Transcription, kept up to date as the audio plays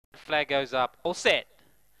flag goes up. All set.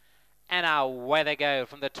 And away they go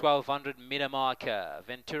from the 1200 meter marker.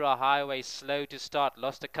 Ventura Highway slow to start,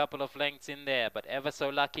 lost a couple of lengths in there, but ever so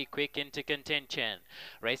lucky, quick into contention.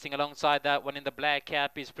 Racing alongside that one in the black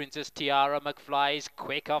cap is Princess Tiara McFly, is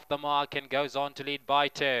quick off the mark and goes on to lead by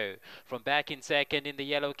 2. From back in second in the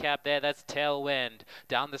yellow cap there, that's Tailwind.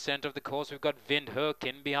 Down the center of the course we've got Windhoek,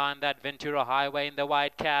 in behind that Ventura Highway in the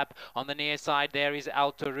white cap. On the near side there is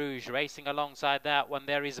Alto Rouge. Racing alongside that one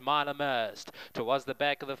there is Mila Myst. Towards the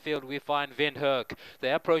back of the field we find Windhoek.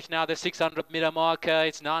 They approach now the 600 meter marker.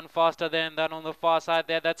 It's none faster than that on the far side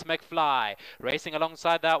there. That's McFly. Racing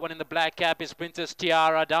alongside that one in the black cap is Princess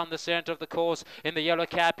Tiara. Down the center of the course in the yellow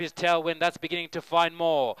cap is Tailwind. That's beginning to find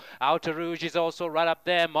more. Outer Rouge is also right up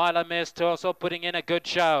there. Mila Myst also putting in a good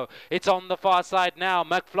show. It's on the far side now.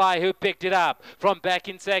 McFly who picked it up. From back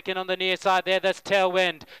in second on the near side there. That's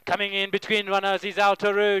Tailwind. Coming in between runners is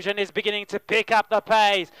Outer Rouge and is beginning to pick up the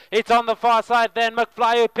pace. It's on the far side then.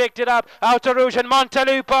 McFly who picked it up. Outer Rouge and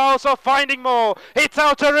Montelupo also finding more. It's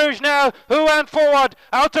Outer Rouge now who went forward.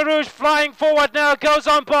 Outer Rouge flying forward now, goes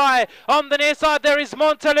on by. On the near side there is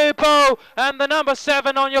Montelupo, and the number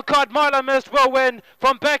 7 on your card, Mila Myst, will win.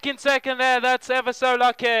 From back in second there, that's ever so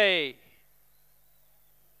lucky.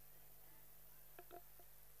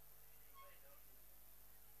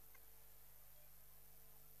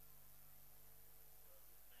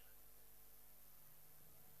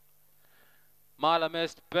 Mila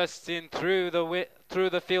Myst bursts in through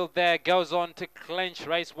the field there, goes on to clinch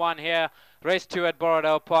race 1 here. Race 2 at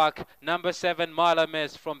Borrowdale Park. Number 7, Mila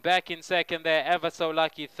Myst. From back in second there, ever so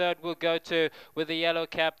lucky. Third will go to, with the yellow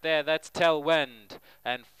cap there, that's Tailwind.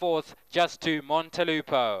 And fourth, just to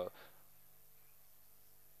Montelupo.